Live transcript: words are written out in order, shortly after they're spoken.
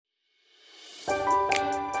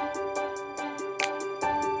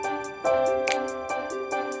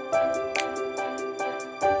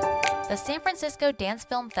The San Francisco Dance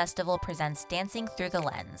Film Festival presents Dancing Through the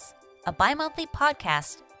Lens, a bi-monthly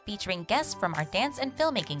podcast featuring guests from our dance and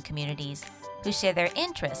filmmaking communities who share their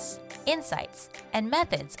interests, insights, and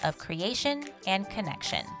methods of creation and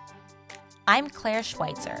connection. I'm Claire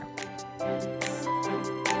Schweitzer.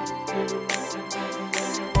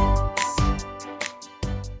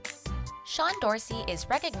 Sean Dorsey is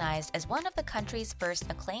recognized as one of the country's first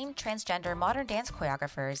acclaimed transgender modern dance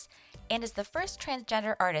choreographers and is the first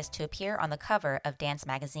transgender artist to appear on the cover of Dance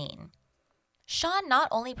magazine. Sean not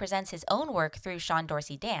only presents his own work through Sean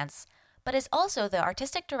Dorsey Dance, but is also the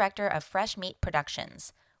artistic director of Fresh Meat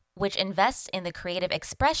Productions, which invests in the creative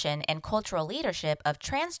expression and cultural leadership of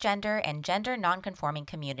transgender and gender nonconforming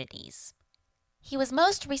communities. He was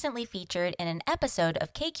most recently featured in an episode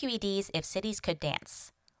of KQED's If Cities Could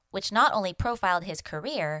Dance, which not only profiled his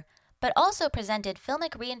career, but also presented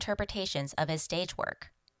filmic reinterpretations of his stage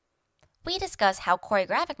work. We discuss how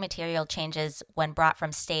choreographic material changes when brought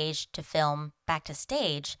from stage to film back to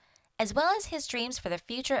stage, as well as his dreams for the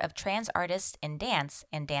future of trans artists in dance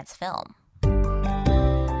and dance film.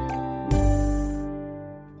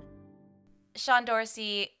 Sean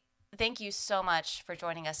Dorsey, thank you so much for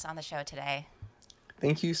joining us on the show today.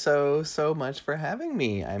 Thank you so much for having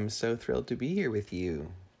me. I'm so thrilled to be here with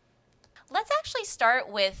you. Let's actually start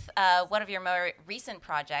with one of your more recent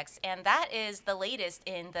projects, and that is the latest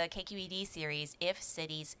in the KQED series, If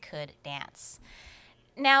Cities Could Dance.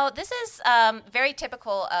 Now, this is very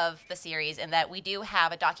typical of the series in that we do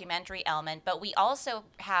have a documentary element, but we also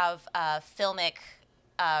have filmic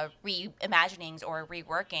reimaginings or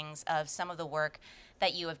reworkings of some of the work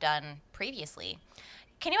that you have done previously.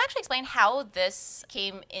 Can you actually explain how this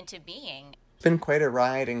came into being? It's been quite a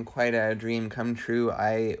ride and quite a dream come true.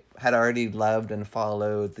 I had already loved and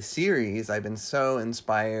followed the series. I've been so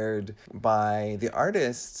inspired by the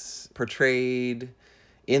artists portrayed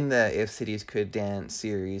in the If Cities Could Dance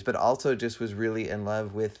series, but also just was really in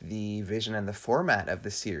love with the vision and the format of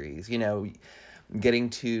the series. You know, getting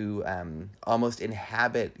to almost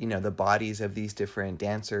inhabit, the bodies of these different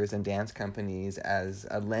dancers and dance companies as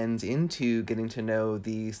a lens into getting to know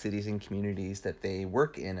the cities and communities that they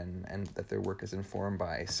work in and that their work is informed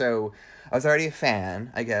by. So I was already a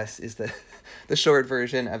fan, I guess, is the short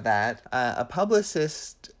version of that. A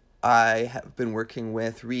publicist I have been working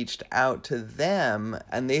with reached out to them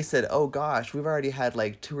and they said, oh gosh, we've already had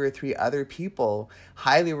like 2 or 3 other people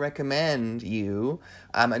highly recommend you,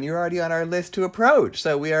 and you're already on our list to approach.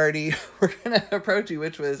 So we're going to approach you,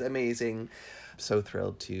 which was amazing. So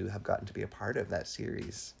thrilled to have gotten to be a part of that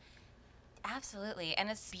series. Absolutely, and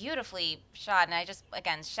it's beautifully shot, and I just,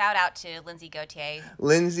 again, shout out to Lindsay Gauthier.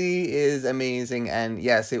 Lindsay is amazing, and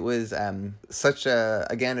yes, it was such a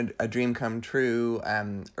dream come true.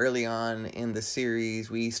 Early on in the series,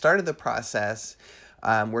 we started the process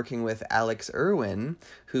working with Alex Irwin,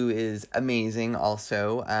 who is amazing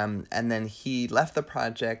also, and then he left the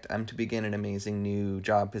project to begin an amazing new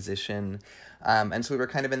job position. And so we were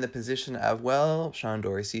kind of in the position of, well, Sean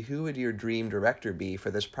Dorsey, who would your dream director be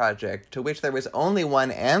for this project? To which there was only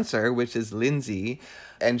one answer, which is Lindsay.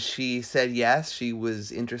 And she said yes, she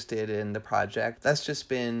was interested in the project. That's just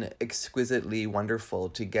been exquisitely wonderful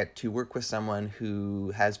to get to work with someone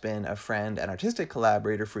who has been a friend and artistic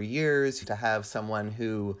collaborator for years, to have someone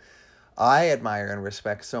who I admire and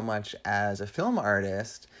respect so much as a film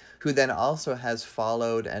artist, who then also has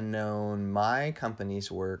followed and known my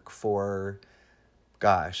company's work for,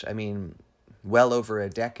 well over a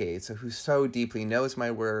decade. So who so deeply knows my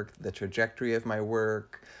work, the trajectory of my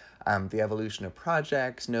work, the evolution of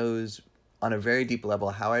projects, knows on a very deep level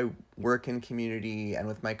how I work in community and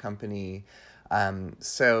with my company.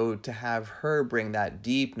 So to have her bring that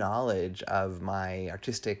deep knowledge of my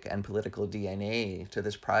artistic and political DNA to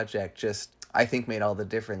this project just, I think, made all the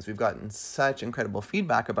difference. We've gotten such incredible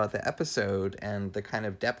feedback about the episode and the kind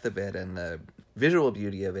of depth of it and the visual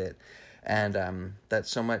beauty of it. And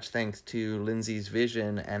that's so much thanks to Lindsay's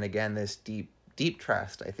vision and, again, this deep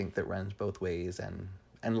trust, I think, that runs both ways,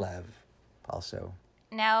 and love also.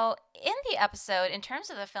 Now, in the episode, in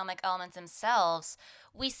terms of the filmic elements themselves,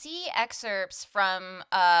 we see excerpts from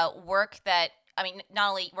work that, not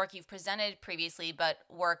only work you've presented previously, but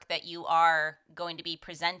work that you are going to be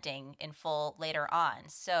presenting in full later on.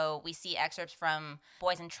 So we see excerpts from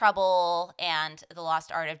Boys in Trouble and The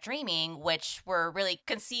Lost Art of Dreaming, which were really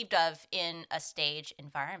conceived of in a stage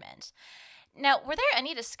environment. Now, were there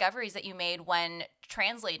any discoveries that you made when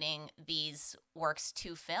translating these works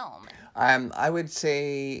to film? I would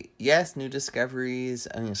say yes, new discoveries,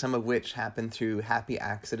 some of which happened through happy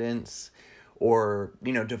accidents, or,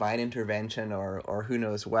 you know, divine intervention or who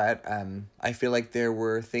knows what. I feel like there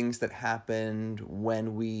were things that happened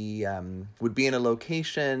when we would be in a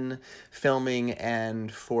location filming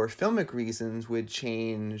and for filmic reasons would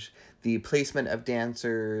change the placement of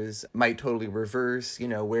dancers, might totally reverse, you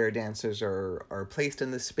know, where dancers are placed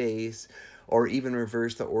in the space, or even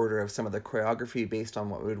reverse the order of some of the choreography based on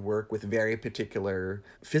what would work with very particular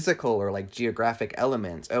physical or like geographic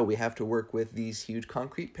elements. Oh, we have to work with these huge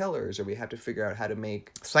concrete pillars, or we have to figure out how to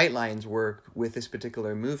make sight lines work with this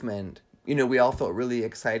particular movement. You know, we all felt really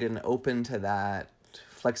excited and open to that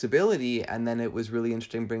flexibility, and then it was really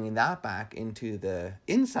interesting bringing that back into the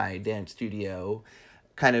inside dance studio,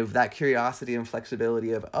 kind of that curiosity and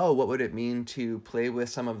flexibility of, oh, what would it mean to play with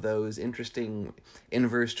some of those interesting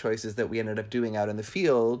inverse choices that we ended up doing out in the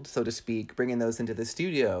field, so to speak, bringing those into the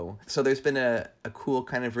studio. So there's been a cool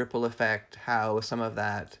kind of ripple effect, how some of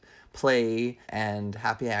that play and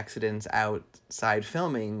happy accidents outside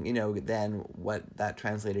filming, you know, then what that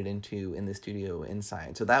translated into in the studio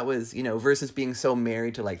inside. So that was, you know, versus being so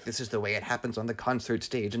married to like, this is the way it happens on the concert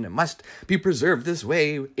stage and it must be preserved this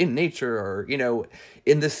way in nature or, you know,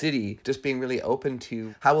 in the city, just being really open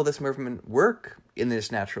to how will this movement work in this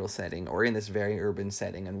natural setting or in this very urban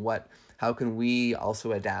setting, and how can we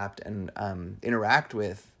also adapt and interact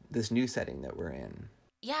with this new setting that we're in.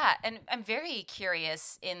 Yeah, and I'm very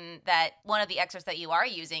curious in that one of the excerpts that you are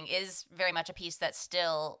using is very much a piece that's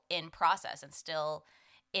still in process and still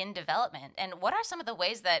in development. And what are some of the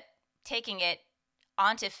ways that taking it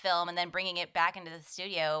onto film and then bringing it back into the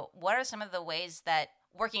studio, what are some of the ways that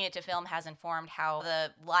working it to film has informed how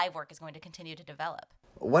the live work is going to continue to develop?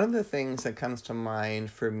 One of the things that comes to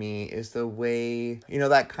mind for me is the way, you know,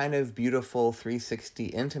 that kind of beautiful 360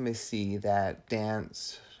 intimacy that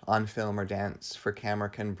dance on film or dance for camera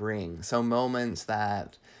can bring. So moments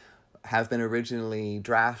that have been originally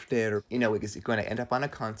drafted, or, you know, it's going to end up on a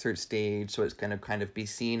concert stage, so it's going to kind of be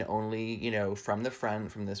seen only, you know, from the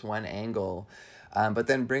front, from this one angle. But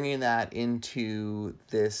then bringing that into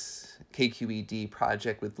this KQED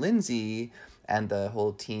project with Lindsay and the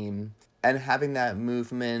whole team, and having that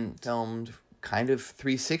movement filmed kind of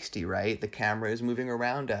 360, right? The camera is moving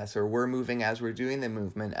around us, or we're moving as we're doing the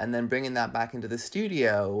movement, and then bringing that back into the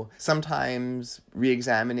studio, sometimes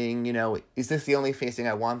re-examining, you know, is this the only facing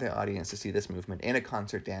I want the audience to see this movement in a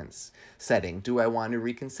concert dance setting? Do I want to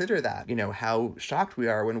reconsider that? You know, how shocked we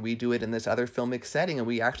are when we do it in this other filmic setting, and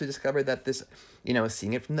we actually discovered that this, you know,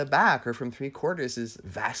 seeing it from the back or from 3/4 is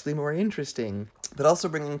vastly more interesting. But also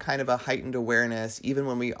bringing kind of a heightened awareness, even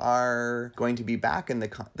when we are going to be back in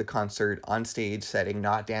the concert on stage setting,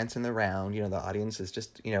 not dancing around, you know, the audience is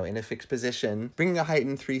just, you know, in a fixed position, bringing a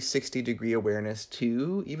heightened 360-degree awareness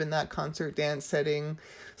to even that concert dance setting.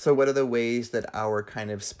 So what are the ways that our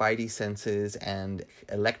kind of spidey senses and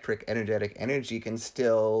electric, energetic energy can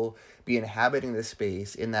still be inhabiting the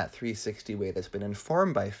space in that 360 way that's been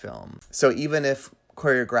informed by film? So even if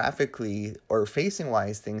choreographically or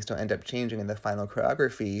facing-wise things don't end up changing in the final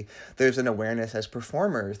choreography, there's an awareness as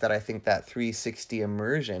performers that I think that 360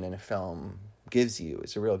 immersion in a film gives you.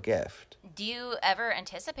 It's a real gift. Do you ever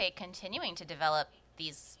anticipate continuing to develop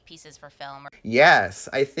these pieces for film? Yes,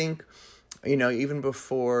 I think, you know, even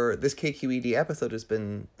before this KQED episode has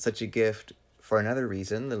been such a gift. For another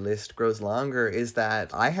reason, the list grows longer, is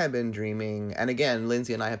that I have been dreaming, and again,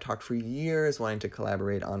 Lindsay and I have talked for years wanting to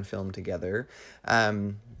collaborate on film together.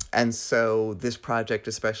 And so this project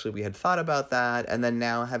especially, we had thought about that, and then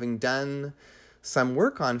now having done some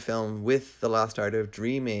work on film with The Lost Art of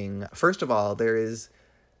Dreaming, first of all, there is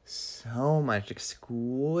so much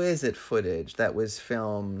exquisite footage that was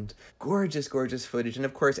filmed. Gorgeous, gorgeous footage. And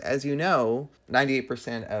of course, as you know,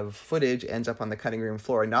 98% of footage ends up on the cutting room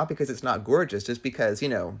floor. Not because it's not gorgeous, just because, you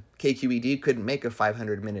know, KQED couldn't make a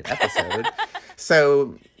 500-minute episode.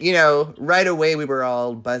 So, you know, right away we were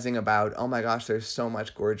all buzzing about, oh my gosh, there's so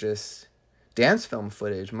much gorgeous dance film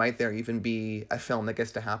footage. Might there even be a film that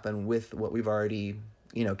gets to happen with what we've already,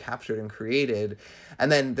 you know, captured and created?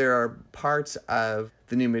 And then there are parts of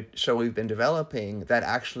the new show we've been developing that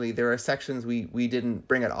actually there are sections we didn't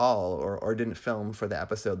bring at all or didn't film for the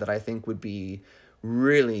episode that I think would be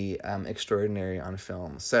really extraordinary on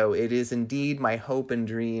film. So it is indeed my hope and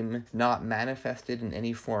dream, not manifested in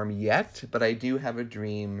any form yet, but I do have a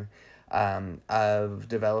dream of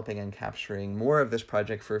developing and capturing more of this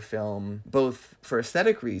project for film, both for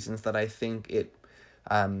aesthetic reasons that I think it,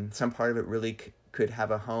 some part of it really could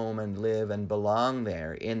have a home and live and belong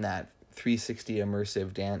there in that 360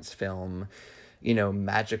 immersive dance film, you know,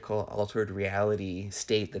 magical altered reality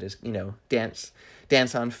state that is, you know, dance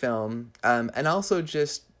on film. And also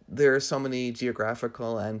just there are so many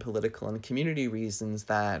geographical and political and community reasons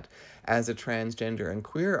that as a transgender and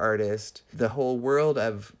queer artist, the whole world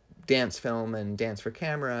of dance film and dance for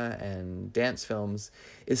camera and dance films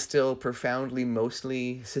is still profoundly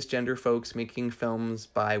mostly cisgender folks making films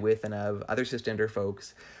by, with, and of other cisgender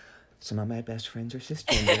folks. Some of my best friends are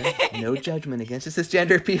cisgender. No judgment against the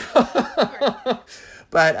cisgender people.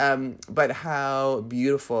 But how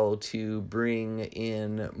beautiful to bring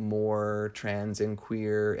in more trans and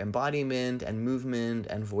queer embodiment and movement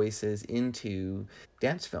and voices into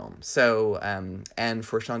dance film. So, and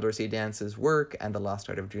for Sean Dorsey Dance's work and The Lost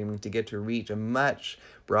Art of Dreaming to get to reach a much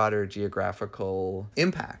broader geographical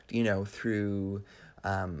impact, you know, through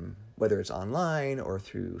whether it's online or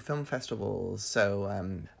through film festivals.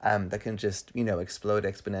 So that can just, you know, explode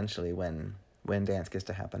exponentially when dance gets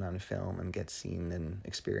to happen on film and gets seen and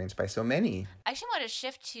experienced by so many. I actually want to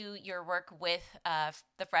shift to your work with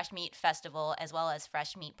the Fresh Meat Festival as well as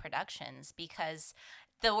Fresh Meat Productions, because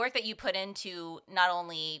the work that you put into not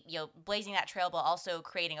only, you know, blazing that trail, but also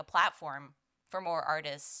creating a platform for more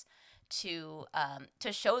artists to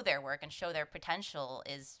show their work and show their potential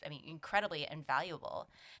is, I mean, incredibly invaluable.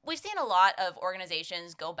 We've seen a lot of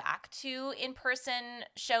organizations go back to in-person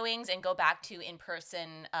showings and go back to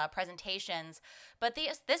in-person presentations, but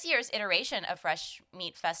this year's iteration of Fresh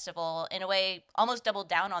Meat Festival, in a way, almost doubled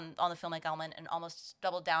down on the filmic element and almost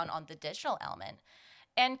doubled down on the digital element.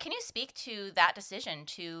 And can you speak to that decision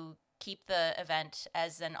to keep the event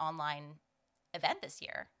as an online event this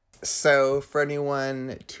year? So for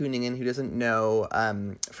anyone tuning in who doesn't know,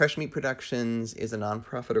 Fresh Meat Productions is a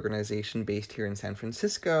nonprofit organization based here in San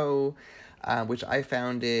Francisco, which I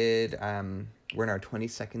founded. We're in our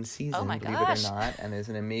 22nd season, believe it or not, and is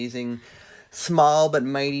an amazing small but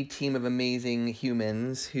mighty team of amazing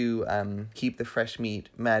humans who keep the fresh meat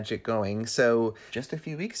magic going. So just a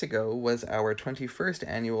few weeks ago was our 21st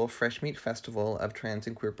annual Fresh Meat Festival of Trans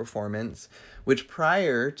and Queer Performance, which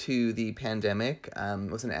prior to the pandemic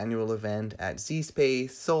was an annual event at Z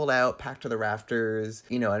Space, sold out, packed to the rafters,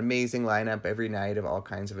 you know, an amazing lineup every night of all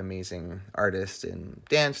kinds of amazing artists in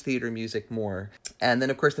dance, theater, music, more. And then,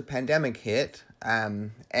 of course, the pandemic hit.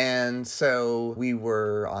 And so we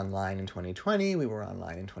were online in 2020, we were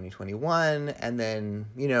online in 2021, and then,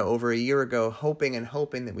 you know, over a year ago, hoping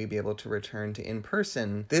that we'd be able to return to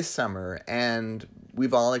in-person this summer. And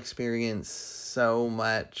we've all experienced so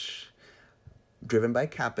much, driven by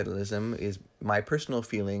capitalism, is my personal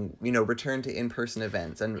feeling, you know, return to in-person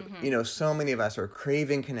events. And, you know, so many of us are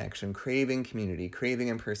craving connection, craving community, craving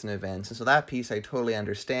in-person events. And so that piece I totally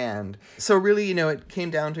understand. So really, you know, it came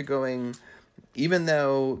down to going, even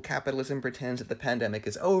though capitalism pretends that the pandemic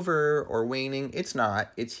is over or waning, it's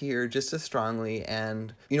not. It's here just as strongly.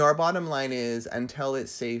 And, you know, our bottom line is, until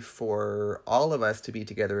it's safe for all of us to be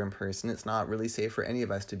together in person, it's not really safe for any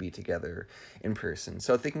of us to be together in person.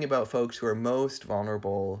 So thinking about folks who are most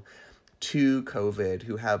vulnerable to COVID,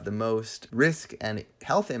 who have the most risk and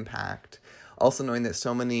health impact, also knowing that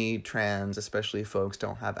so many trans, especially folks,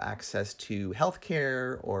 don't have access to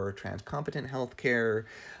healthcare or trans competent healthcare,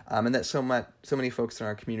 and that so many folks in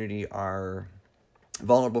our community are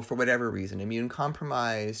vulnerable for whatever reason, immune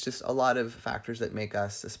compromised, just a lot of factors that make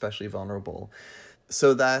us especially vulnerable.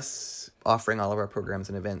 So thus, offering all of our programs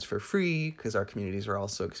and events for free, because our communities are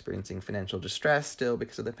also experiencing financial distress still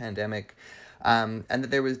because of the pandemic, and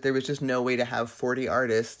that there was just no way to have 40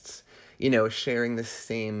 artists, you know, sharing the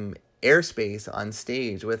same airspace on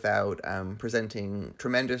stage without presenting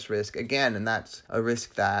tremendous risk again. And that's a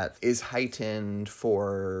risk that is heightened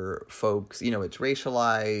for folks, you know, it's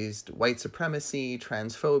racialized, white supremacy,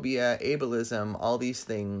 transphobia, ableism, all these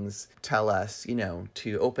things tell us, you know,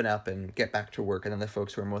 to open up and get back to work. And then the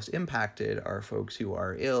folks who are most impacted are folks who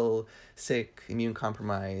are ill, sick, immune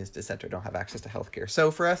compromised, etc., don't have access to healthcare. So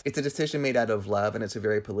for us, it's a decision made out of love, and it's a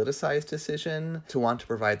very politicized decision to want to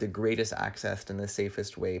provide the greatest access in the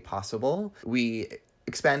safest way possible. We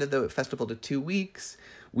expanded the festival to 2 weeks.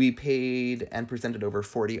 We paid and presented over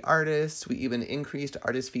 40 artists. We even increased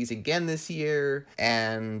artist fees again this year.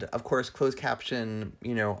 And of course, closed caption,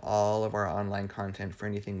 you know, all of our online content for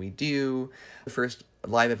anything we do. The first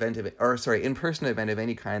in-person event of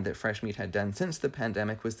any kind that Fresh Meat had done since the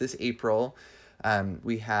pandemic was this April.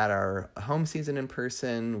 We had our home season in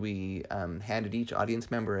person. We handed each audience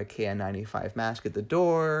member a KN95 mask at the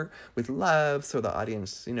door with love, so the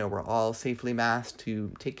audience, you know, we're all safely masked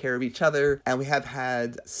to take care of each other. And we have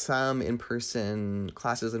had some in-person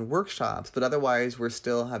classes and workshops, but otherwise we're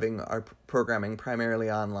still having our programming primarily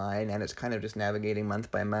online, and it's kind of just navigating month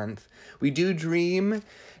by month. We do dream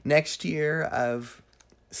next year of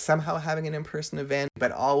somehow having an in-person event,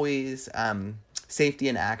 but always safety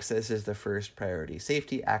and access is the first priority.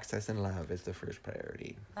 Safety, access, and love is the first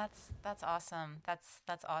priority. That's awesome.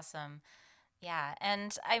 That's awesome. Yeah.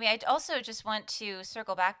 And I mean, I also just want to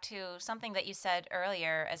circle back to something that you said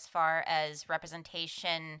earlier as far as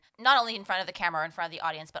representation, not only in front of the camera or in front of the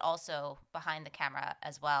audience, but also behind the camera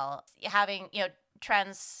as well. Having,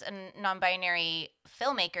 trans and non-binary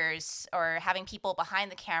filmmakers or having people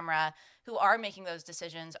behind the camera who are making those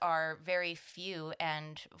decisions are very few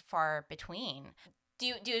and far between. Do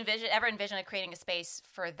you ever envision creating a space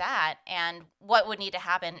for that? And what would need to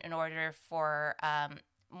happen in order for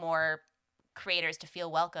more creators to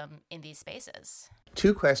feel welcome in these spaces?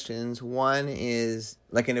 Two questions. One is,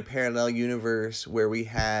 like, in a parallel universe where we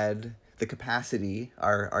had the capacity,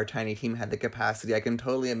 our tiny team had the capacity, I can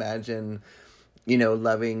totally imagine,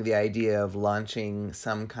 loving the idea of launching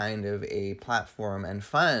some kind of a platform and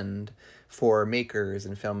fund for makers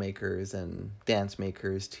and filmmakers and dance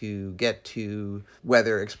makers to get to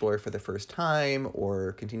whether explore for the first time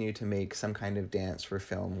or continue to make some kind of dance for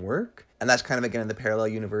film work. And that's kind of, again, in the parallel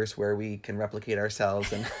universe where we can replicate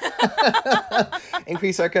ourselves and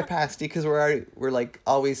increase our capacity, because we're like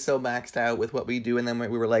always so maxed out with what we do. And then we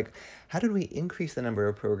were like, how did we increase the number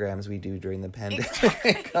of programs we do during the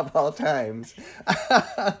pandemic of all times?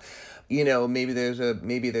 Maybe there's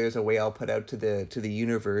a way I'll put out to the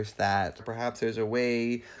universe that perhaps there's a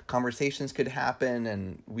way conversations could happen,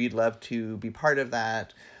 and we'd love to be part of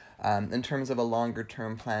that. In terms of a longer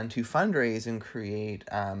term plan to fundraise and create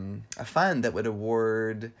a fund that would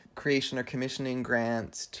award creation or commissioning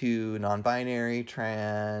grants to non-binary,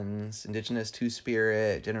 trans, Indigenous,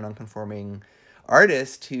 Two-Spirit, gender non-conforming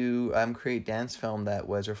artists to create dance film that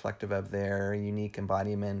was reflective of their unique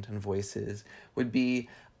embodiment and voices would be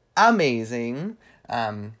amazing.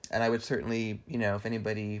 And I would certainly, if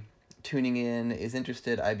anybody tuning in is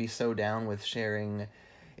interested, I'd be so down with sharing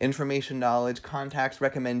information, knowledge, contacts,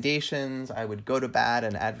 recommendations. I would go to bat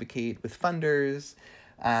and advocate with funders.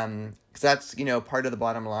 Because that's, part of the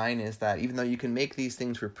bottom line is that even though you can make these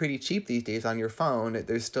things for pretty cheap these days on your phone,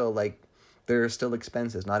 there are still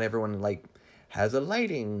expenses. Not everyone has a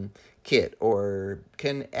lighting kit or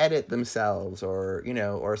can edit themselves,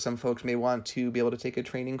 or some folks may want to be able to take a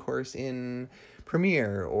training course in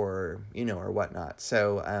Premiere or whatnot.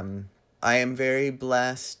 So I am very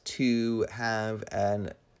blessed to have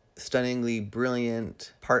an stunningly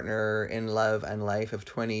brilliant partner in love and life of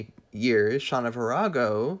 20 years, Shauna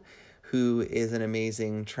Virago, who is an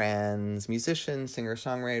amazing trans musician,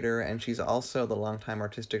 singer-songwriter, and she's also the longtime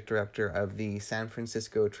artistic director of the San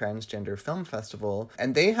Francisco Transgender Film Festival.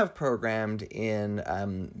 And they have programmed in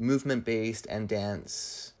movement-based and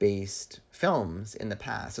dance-based films in the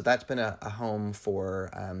past. So that's been a home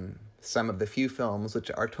for some of the few films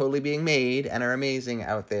which are totally being made and are amazing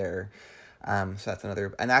out there. So that's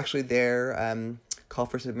another, and actually their call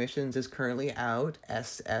for submissions is currently out,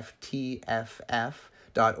 sftff.org.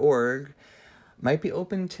 Might be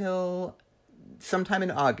open till sometime in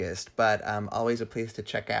August, but always a place to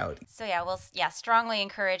check out. So strongly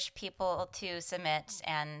encourage people to submit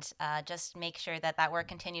and just make sure that work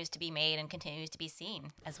continues to be made and continues to be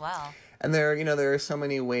seen as well. And there are so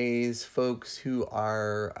many ways folks who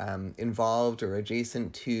are involved or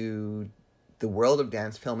adjacent to the world of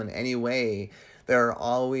dance film in any way, there are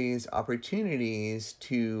always opportunities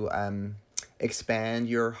to expand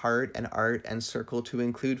your heart and art and circle to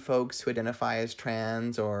include folks who identify as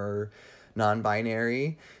trans or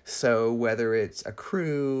non-binary. So whether it's a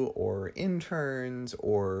crew or interns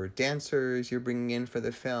or dancers you're bringing in for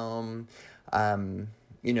the film, a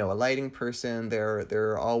lighting person,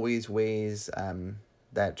 there are always ways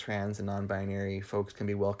that trans and non-binary folks can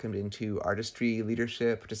be welcomed into artistry,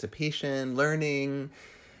 leadership, participation, learning,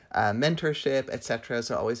 mentorship, etc.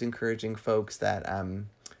 So always encouraging folks that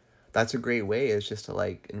that's a great way, is just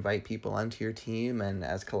to invite people onto your team and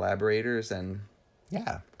as collaborators, and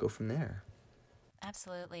go from there.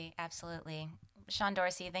 Absolutely. Sean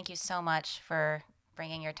Dorsey, thank you so much for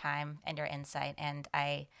bringing your time and your insight, and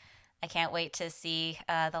I can't wait to see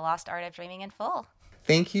The Lost Art of Dreaming in full.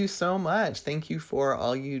 Thank you so much. Thank you for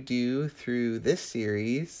all you do through this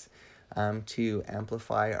series to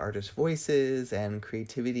amplify artists' voices and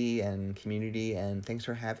creativity and community. And thanks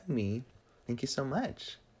for having me. Thank you so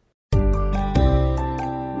much.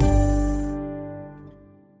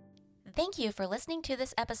 Thank you for listening to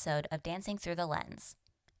this episode of Dancing Through the Lens.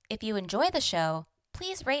 If you enjoy the show,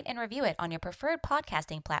 please rate and review it on your preferred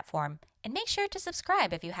podcasting platform, and make sure to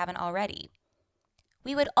subscribe if you haven't already.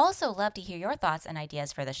 We would also love to hear your thoughts and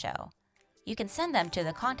ideas for the show. You can send them to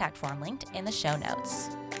the contact form linked in the show notes.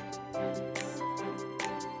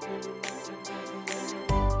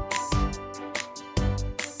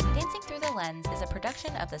 Dancing Through the Lens is a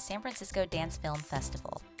production of the San Francisco Dance Film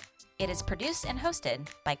Festival. It is produced and hosted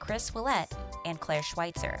by Chris Willett and Claire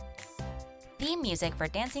Schweitzer. Theme music for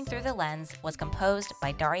Dancing Through the Lens was composed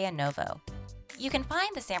by Daria Novo. You can find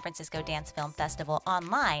the San Francisco Dance Film Festival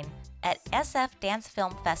online at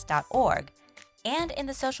sfdancefilmfest.org and in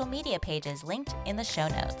the social media pages linked in the show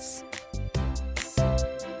notes.